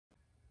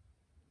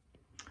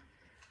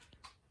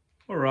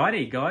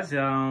Alrighty, guys.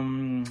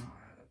 The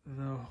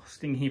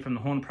Sting here from the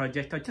Hornet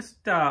project.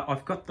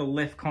 I've got the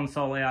left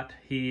console out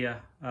here.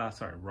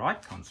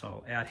 Right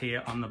console out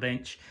here on the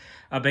bench.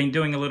 I've been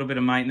doing a little bit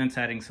of maintenance,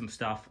 adding some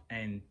stuff,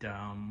 and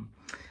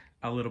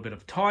a little bit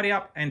of tidy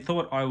up, and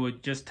thought I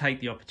would just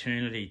take the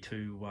opportunity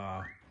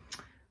to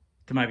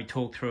maybe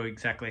talk through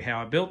exactly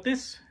how I built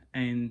this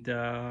and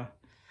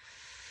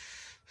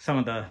some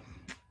of the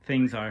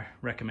things I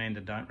recommend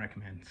and don't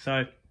recommend.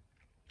 So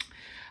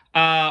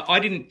I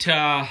didn't,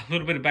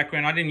 little bit of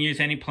background, I didn't use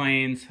any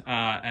plans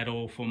at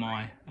all for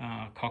my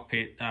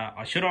cockpit.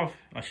 I should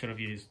have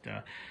used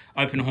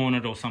Open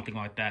Hornet or something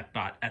like that,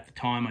 but at the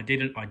time I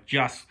didn't. I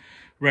just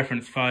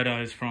referenced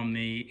photos from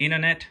the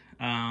internet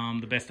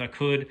the best I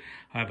could.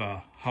 I have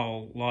a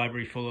whole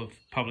library full of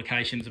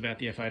publications about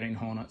the F-18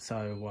 Hornet,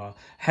 so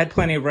had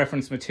plenty of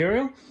reference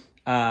material.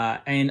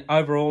 And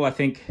overall, I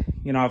think,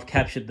 you know, I've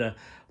captured the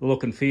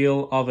look and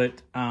feel of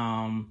it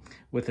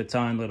with its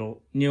own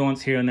little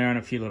nuance here and there and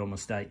a few little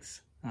mistakes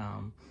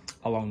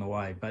along the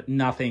way, but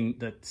nothing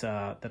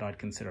that I'd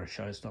consider a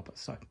showstopper.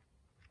 So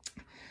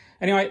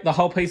anyway, the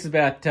whole piece is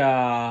about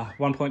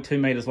 1.2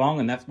 meters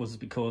long, and that was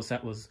because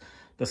that was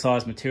the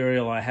size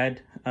material I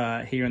had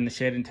here in the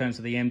shed in terms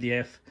of the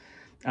MDF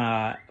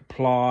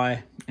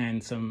ply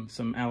and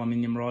some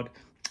aluminium rod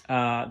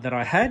that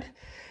I had.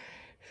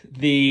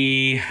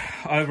 The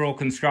overall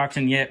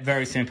construction, yeah,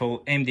 very simple.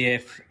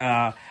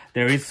 MDF,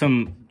 there is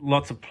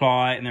lots of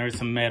ply and there is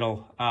some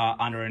metal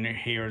under in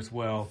here as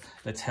well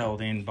that's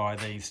held in by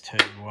these two.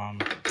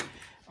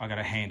 I got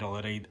a handle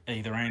at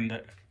either end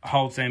that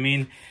holds them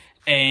in,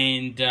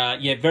 and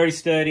yeah, very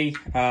sturdy,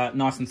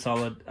 nice and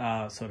solid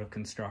sort of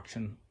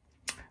construction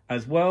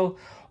as well.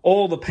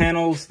 All the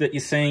panels that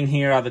you're seeing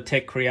here are the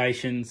Tech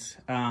Creations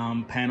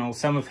panels.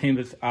 Some of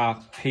him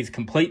are his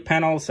complete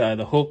panels, so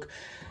the hook,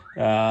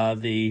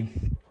 the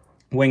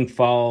wing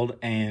fold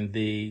and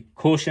the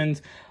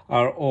cushions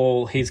are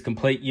all his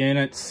complete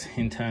units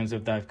in terms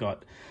of they've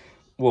got,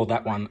 well,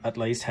 that one at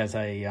least has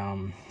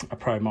a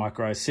Pro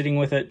Micro sitting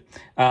with it.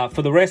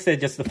 For the rest, they're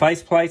just the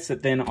face plates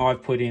that then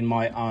I've put in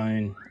my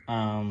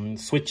own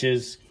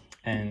switches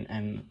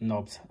and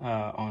knobs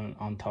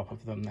on top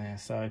of them there.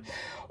 So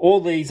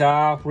all these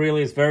are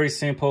really is very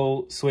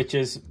simple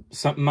switches.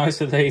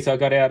 Most of these I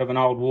got out of an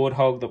old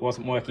Warthog that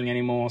wasn't working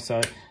anymore,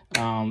 so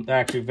they're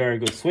actually very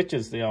good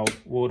switches, the old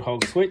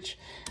Warthog switch.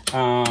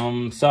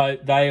 So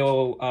they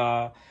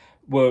all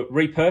were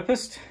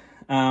repurposed.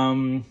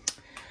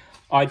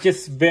 I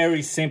just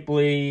very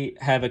simply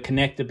have a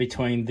connector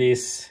between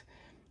this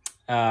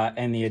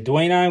and the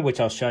Arduino, which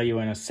I'll show you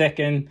in a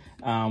second,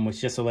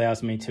 which just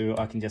allows me to,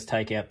 I can just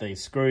take out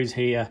these screws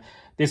here.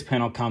 This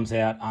panel comes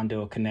out,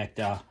 undo a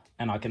connector,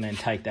 and I can then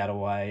take that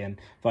away, and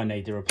if I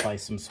need to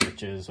replace some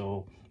switches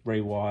or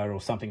rewire or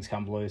something's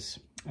come loose,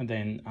 and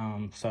then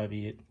so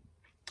be it.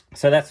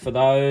 So that's for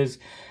those.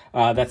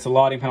 That's the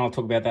lighting panel. I'll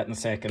talk about that in a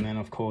second. And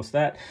of course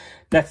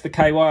that's the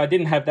KY. I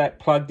didn't have that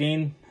plugged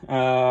in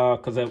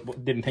because I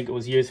didn't think it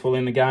was useful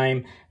in the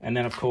game. And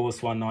then of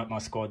course one night my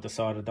squad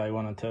decided they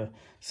wanted to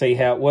see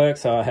how it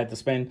works, so I had to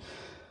spend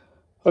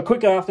a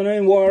quick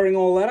afternoon wiring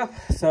all that up.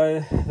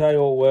 So they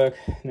all work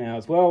now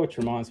as well, which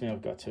reminds me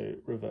I've got to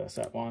reverse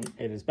that one.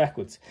 It is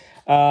backwards.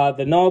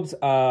 The knobs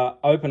are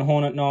Open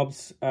Hornet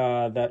knobs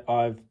that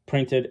I've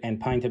printed and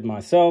painted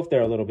myself.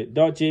 They're a little bit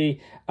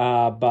dodgy,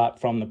 but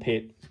from the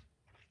pit,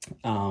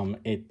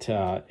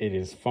 it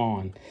is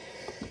fine.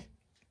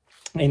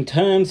 In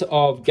terms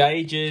of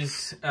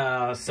gauges,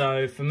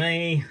 so for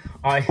me,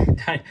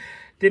 I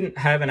didn't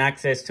have an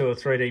access to a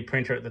 3D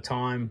printer at the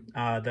time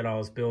that I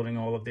was building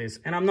all of this,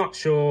 and I'm not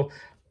sure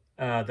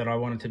that I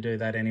wanted to do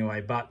that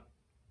anyway, but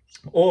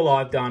all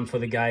I've done for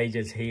the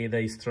gauges here,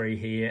 these three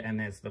here, and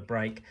there's the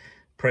brake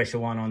pressure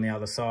one on the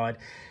other side,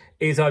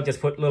 is I've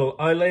just put little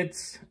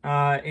OLEDs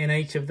in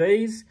each of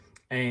these,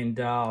 and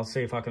I'll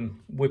see if I can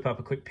whip up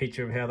a quick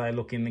picture of how they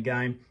look in the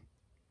game.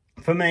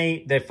 For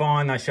me, they're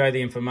fine. They show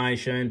the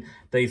information.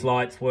 These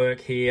lights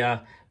work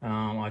here.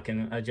 I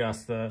can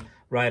adjust the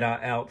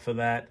radar out for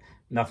that.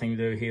 Nothing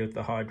to do here with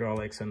the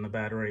hydraulics and the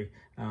battery.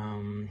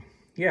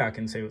 Yeah, I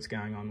can see what's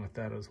going on with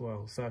that as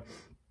well.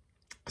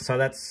 So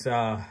that's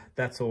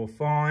all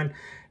fine.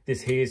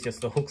 This here is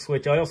just the hook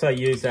switch. I also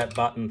use that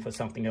button for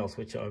something else,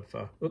 which I've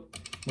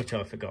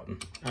forgotten.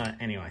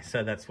 Anyway,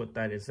 so that's what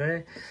that is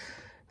there.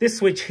 This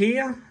switch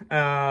here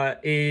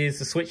is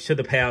the switch to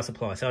the power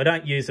supply. So I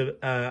don't use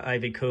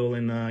AV Cool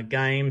in the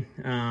game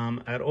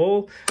at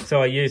all.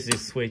 So I use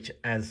this switch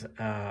as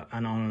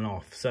an on and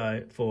off.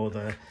 So for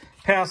the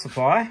power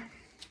supply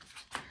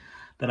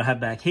that I have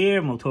back here,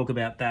 and we'll talk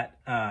about that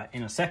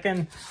in a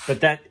second, but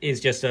that is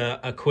just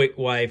a quick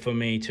way for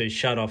me to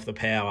shut off the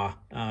power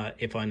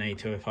if I need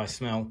to. If I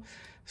smell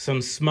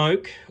some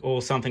smoke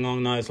or something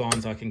along those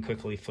lines, I can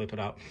quickly flip it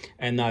up,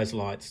 and those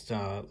lights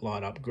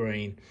light up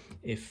green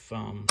if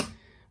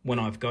when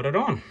I've got it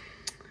on.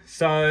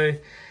 So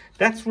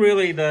that's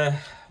really the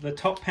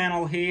top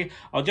panel here.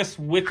 I'll just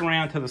whip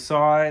around to the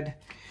side.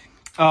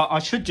 I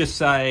should just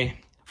say,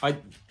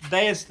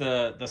 there's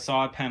the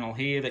side panel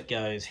here that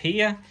goes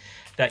here.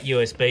 that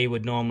USB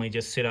would normally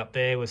just sit up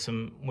there with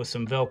some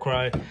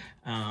Velcro.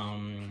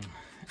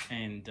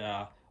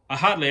 I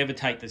hardly ever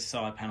take this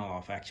side panel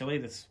off, actually.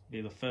 This will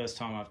be the first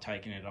time I've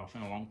taken it off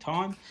in a long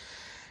time.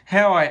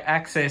 How I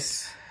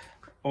access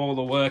all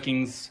the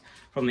workings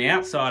from the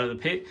outside of the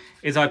pit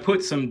is I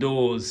put some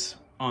doors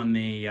on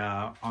the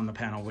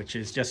panel, which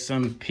is just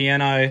some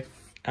piano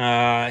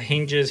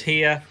hinges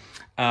here.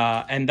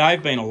 And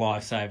they've been a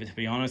lifesaver, to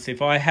be honest.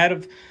 If I had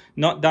have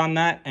not done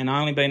that and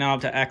only been able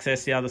to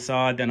access the other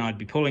side, then I'd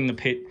be pulling the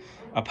pit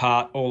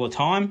apart all the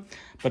time.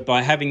 But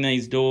by having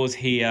these doors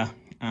here,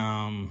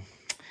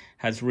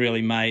 has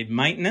really made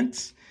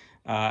maintenance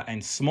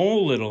and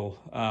small little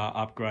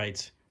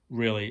upgrades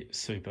really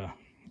super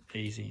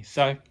easy.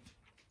 So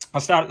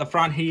I'll start at the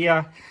front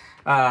here.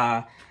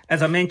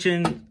 As I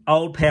mentioned,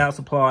 old power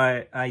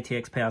supply,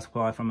 ATX power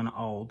supply from an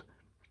old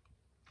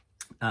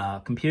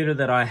computer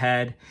that I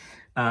had.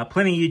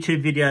 Plenty of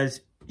YouTube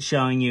videos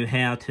showing you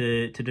how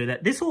to do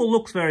that. This all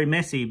looks very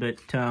messy, but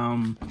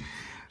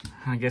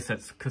I guess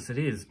that's because it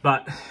is,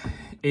 but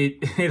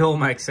it all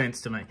makes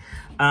sense to me.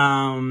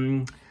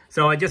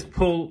 So I just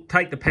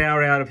take the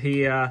power out of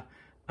here.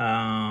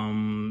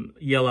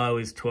 Yellow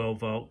is 12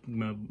 volt,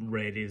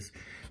 red is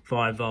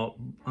 5 volt,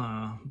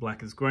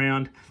 black is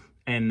ground.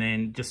 And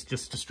then just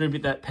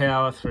distribute that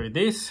power through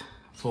this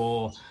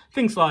for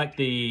things like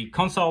the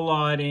console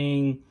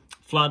lighting,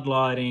 flood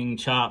lighting,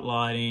 chart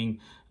lighting,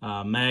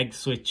 mag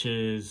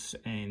switches,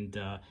 and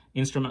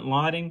instrument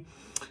lighting.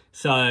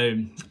 So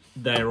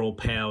they're all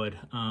powered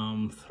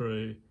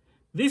through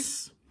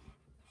this.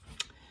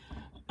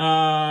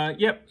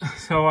 Yep,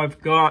 so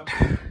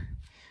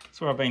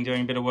that's where I've been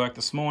doing a bit of work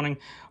this morning.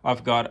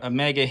 I've got a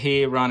Mega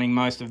here running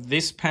most of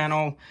this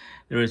panel.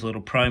 There is a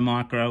little Pro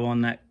Micro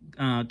on that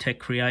Tech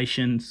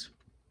Creations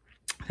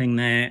thing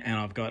there, and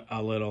I've got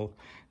a little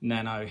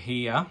Nano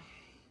here.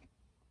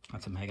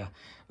 That's a Mega.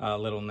 A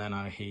little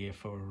Nano here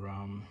for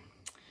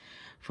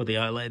the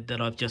OLED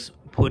that I've just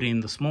put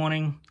in this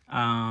morning.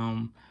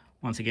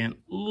 Once again,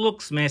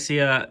 looks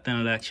messier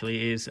than it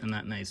actually is, and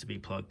that needs to be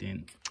plugged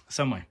in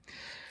somewhere.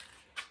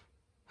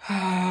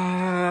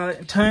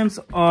 In terms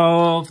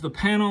of the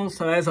panel,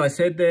 so as I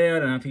said there, I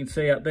don't know if you can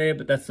see up there,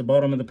 but that's the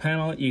bottom of the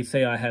panel. You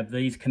see I have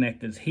these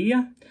connectors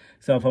here.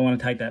 So if I want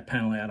to take that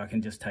panel out, I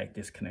can just take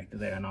this connector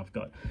there, and I've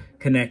got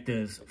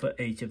connectors for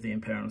each of the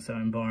imperators. So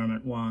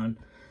environment 1,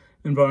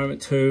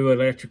 environment 2,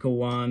 electrical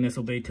 1, this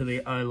will be to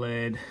the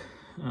OLED.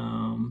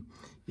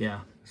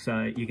 Yeah,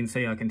 so you can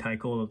see I can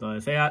take all of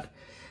those out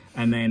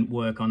and then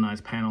work on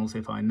those panels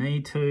if I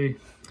need to.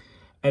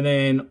 And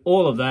then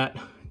all of that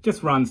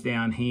just runs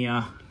down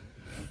here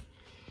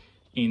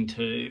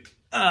into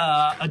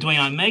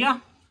Arduino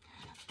Mega,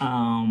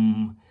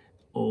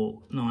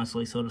 all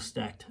nicely sort of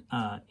stacked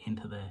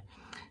into there.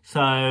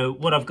 So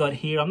what I've got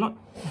here, I don't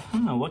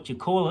know what you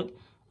call it,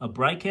 a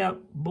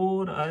breakout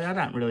board, I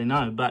don't really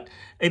know, but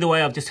either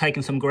way I've just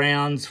taken some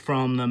grounds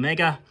from the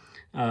Mega,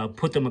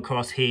 put them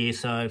across here,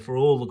 so for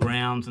all the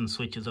grounds and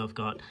switches I've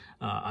got,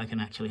 I can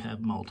actually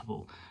have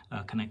multiple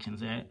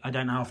connections there. I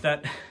don't know if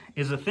that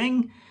is a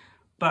thing,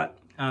 but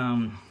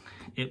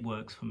it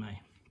works for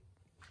me.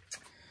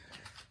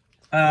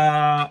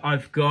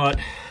 I've got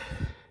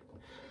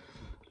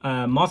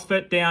a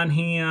MOSFET down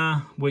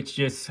here, which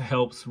just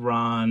helps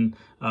run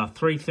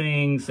 3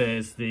 things.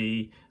 There's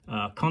the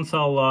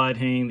console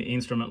lighting, the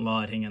instrument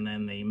lighting, and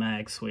then the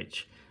mag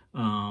switch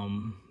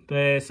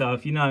there. So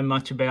if you know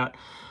much about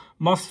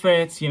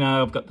MOSFETs, you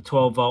know I've got the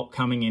 12 volt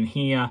coming in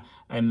here,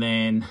 and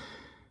then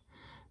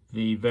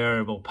the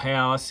variable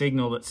power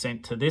signal that's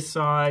sent to this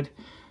side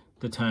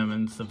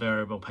determines the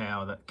variable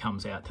power that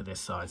comes out to this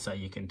side. So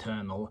you can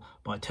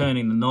by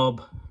turning the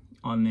knob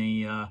on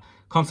the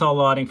console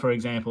lighting, for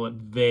example, it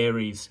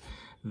varies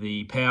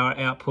the power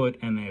output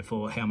and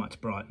therefore how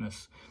much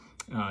brightness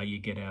you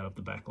get out of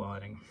the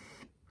backlighting.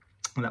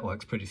 And that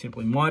works pretty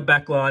simply. My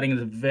backlighting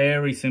is a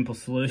very simple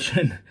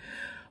solution.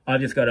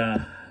 I've just got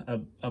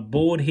a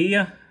board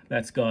here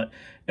that's got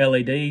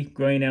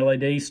green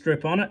LED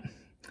strip on it,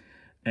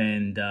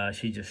 and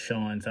she just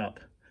shines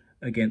up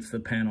against the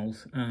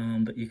panels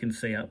that you can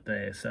see up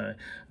there. So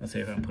I'll see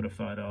if I can put a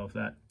photo of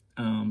that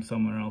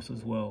somewhere else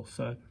as well.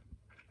 So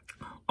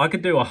I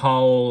could do a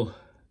whole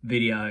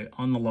video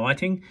on the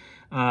lighting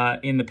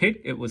in the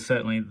pit. It was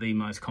certainly the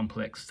most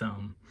complex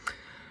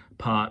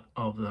part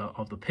of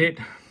the pit.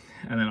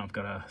 And then I've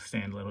got a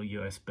standard little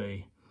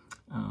USB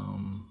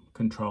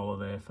controller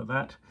there for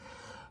that.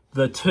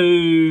 The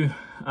 2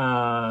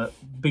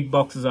 big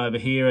boxes over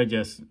here are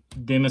just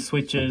dimmer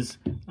switches.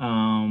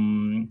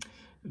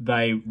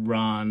 They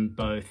run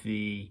both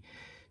the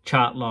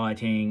chart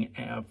lighting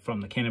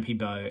from the canopy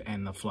bow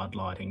and the flood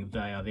lighting.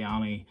 They are the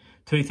only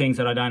 2 things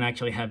that I don't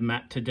actually have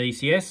mapped to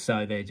DCS,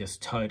 so they're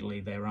just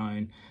totally their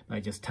own.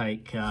 They just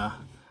take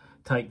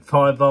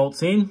 5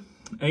 volts in,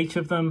 each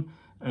of them,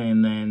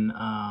 and then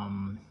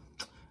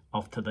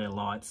off to their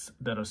lights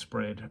that are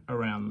spread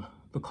around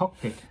the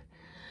cockpit.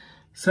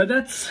 So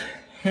that's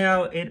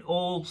how it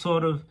all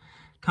sort of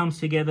comes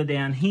together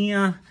down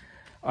here.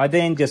 I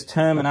then just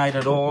terminate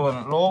it all,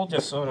 and it all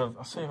just sort of,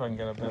 I'll see if I can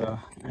get a better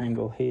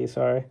angle here,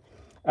 sorry.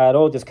 It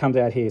all just comes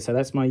out here. So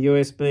that's my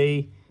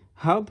USB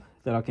hub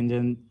that I can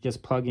then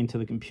just plug into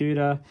the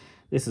computer.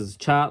 This is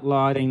chart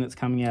lighting that's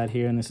coming out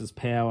here, and this is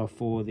power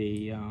for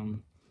the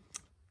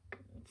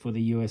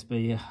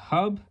USB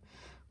hub.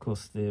 Of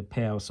course, the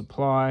power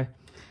supply.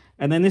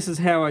 And then this is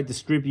how I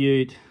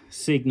distribute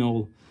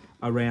signal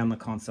around the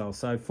console.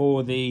 So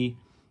for the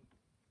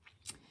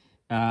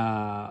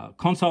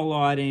console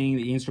lighting,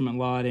 the instrument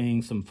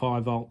lighting, some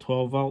 5 volt,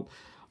 12 volt,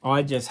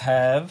 I just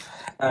have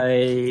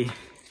a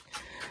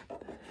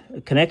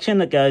connection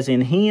that goes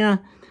in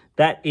here.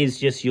 That is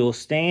just your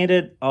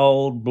standard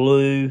old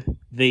blue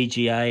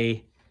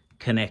VGA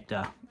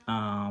connector.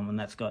 And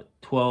that's got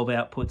 12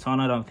 outputs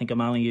on it. I think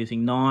I'm only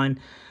using 9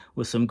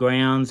 with some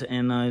grounds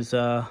and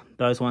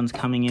those ones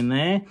coming in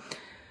there.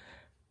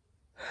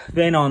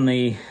 Then on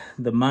the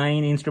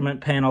main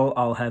instrument panel,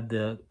 I'll have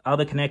the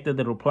other connector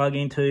that will plug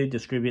into,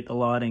 distribute the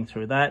lighting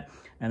through that,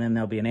 and then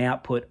there'll be an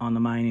output on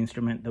the main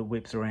instrument that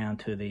whips around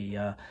to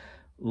the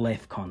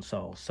left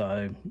console.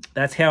 So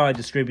that's how I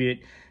distribute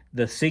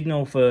the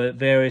signal for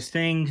various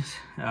things.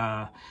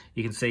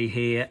 You can see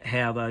here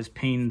how those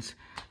pins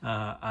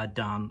are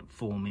done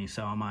for me,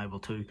 so I'm able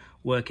to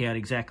work out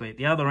exactly at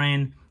the other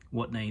end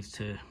what needs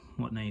to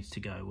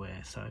go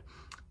where. So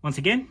once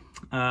again,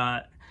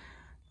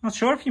 not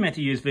sure if you're meant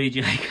to use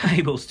VGA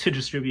cables to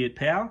distribute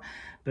power,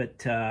 but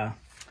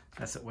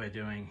that's what we're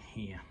doing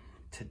here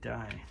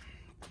today.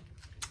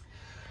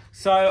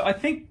 So I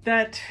think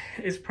that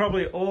is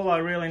probably all I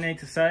really need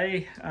to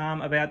say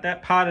about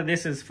that. Part of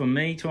this is for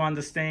me to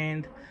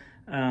understand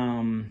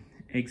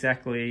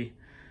exactly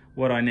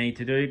what I need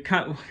to do.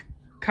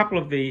 Couple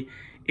of the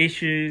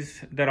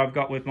issues that I've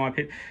got with my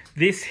pit.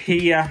 This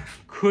here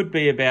could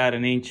be about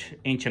an inch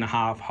and a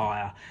half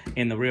higher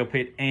in the real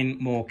pit and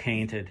more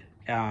canted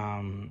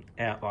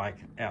out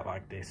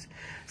like this.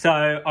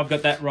 So I've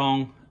got that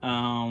wrong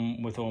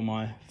with all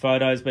my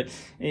photos, but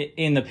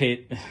in the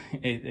pit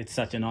it's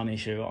such a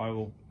non-issue. I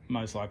will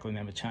most likely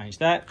never change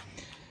that.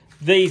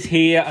 These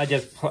here are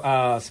just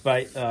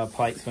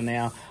plates for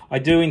now. I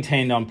do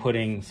intend on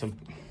putting some,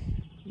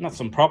 not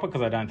some proper,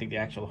 because I don't think the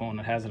actual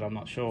Hornet has it, I'm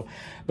not sure,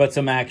 but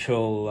some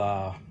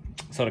actual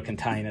sort of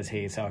containers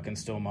here so I can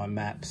store my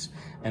maps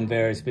and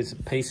various bits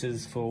and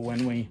pieces for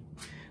when we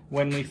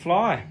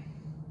fly.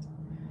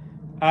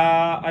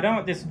 I don't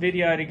want this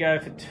video to go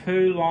for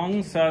too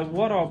long, so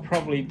what I'll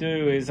probably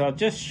do is I'll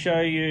just show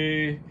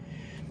you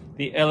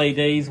the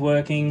LEDs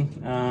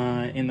working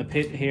in the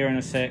pit here in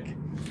a sec,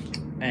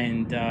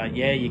 and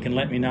yeah, you can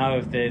let me know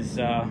if there's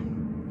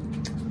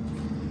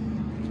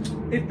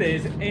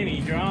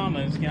any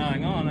dramas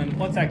going on. And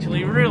what's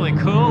actually really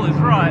cool is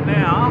right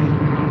now,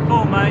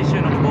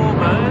 formation of 4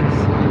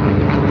 birds.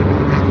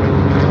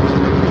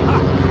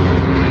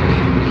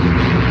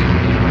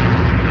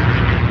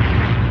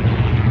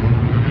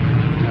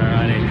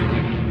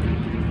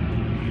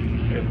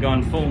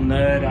 Gone full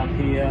nerd up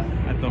here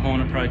at the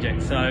Hornet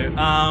project. So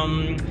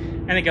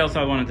anything else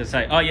I wanted to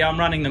say? Oh yeah, I'm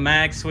running the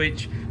mag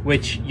switch,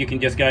 which you can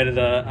just go to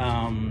the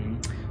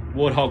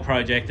Warthog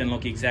project and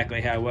look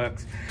exactly how it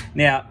works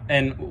now,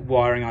 and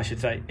wiring I should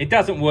say. It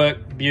doesn't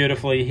work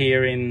beautifully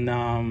here in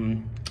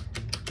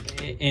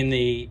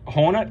the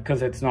Hornet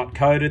because it's not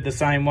coded the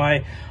same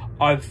way.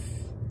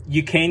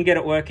 You can get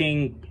it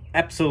working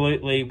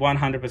absolutely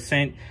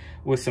 100%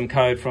 with some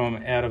code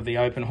from out of the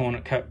Open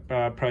Hornet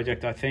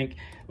project, I think,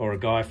 or a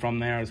guy from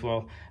there as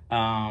well.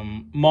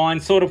 Mine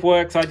sort of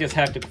works. I just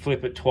have to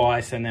flip it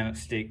twice and then it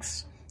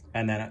sticks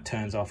and then it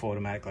turns off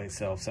automatically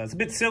itself. So it's a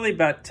bit silly,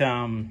 but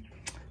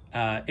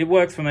it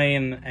works for me,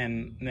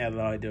 and now that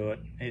I do it,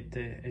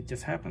 it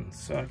just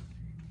happens. So I'm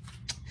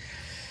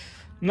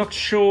not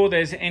sure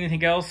there's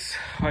anything else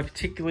I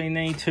particularly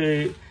need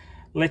to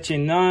let you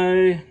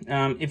know.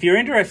 If you're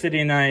interested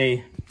in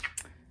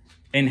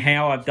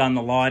how I've done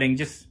the lighting,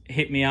 just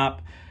hit me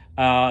up.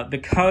 The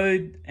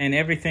code and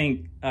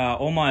everything,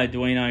 all my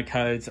Arduino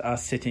codes are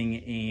sitting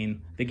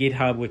in the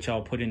GitHub, which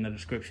I'll put in the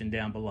description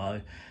down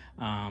below,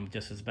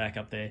 just as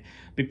backup there.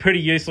 Be pretty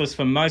useless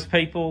for most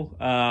people.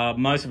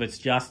 Most of it's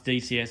just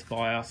DCS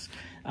BIOS.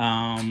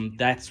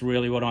 That's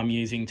really what I'm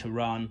using to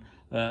run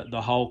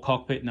the whole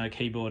cockpit, no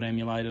keyboard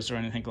emulators or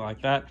anything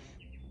like that.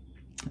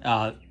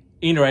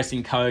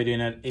 Interesting code in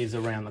it is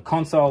around the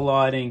console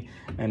lighting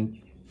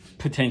and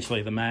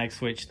potentially the mag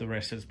switch. The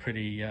rest is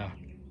pretty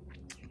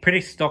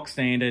stock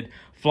standard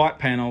flight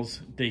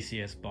panels,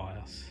 DCS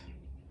BIOS.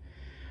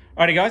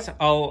 Alrighty guys,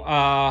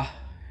 I'll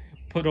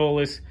put all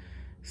this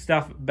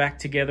stuff back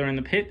together in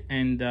the pit,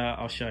 and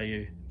I'll show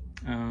you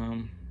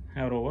how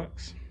it all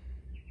works.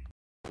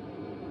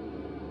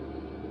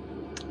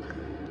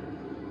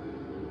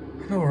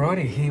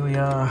 Alrighty, here we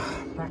are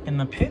back in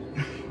the pit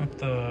with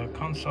the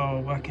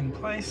console back in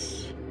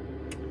place.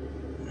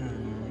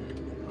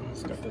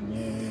 It's got the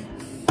new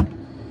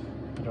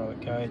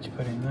hydraulic gauge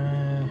put in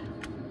there.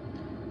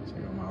 So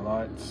got my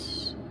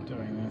lights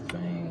doing their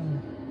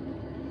thing.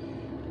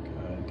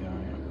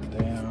 Going up and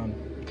down.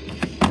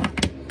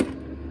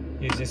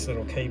 Use this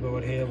little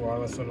keyboard here,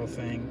 wireless little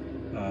thing.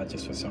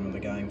 just for some of the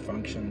game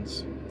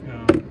functions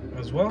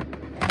as well.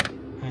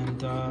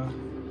 And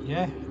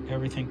yeah,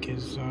 everything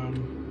is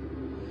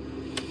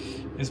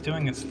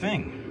doing its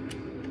thing,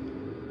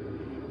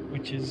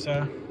 which is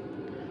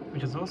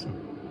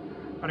awesome.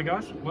 Alright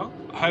guys, well,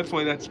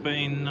 hopefully that's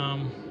been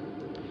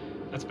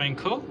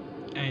cool,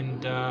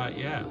 and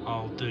yeah,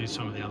 I'll do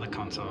some of the other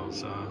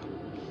consoles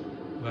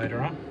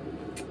later on.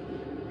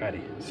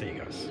 Righty, see you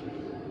guys.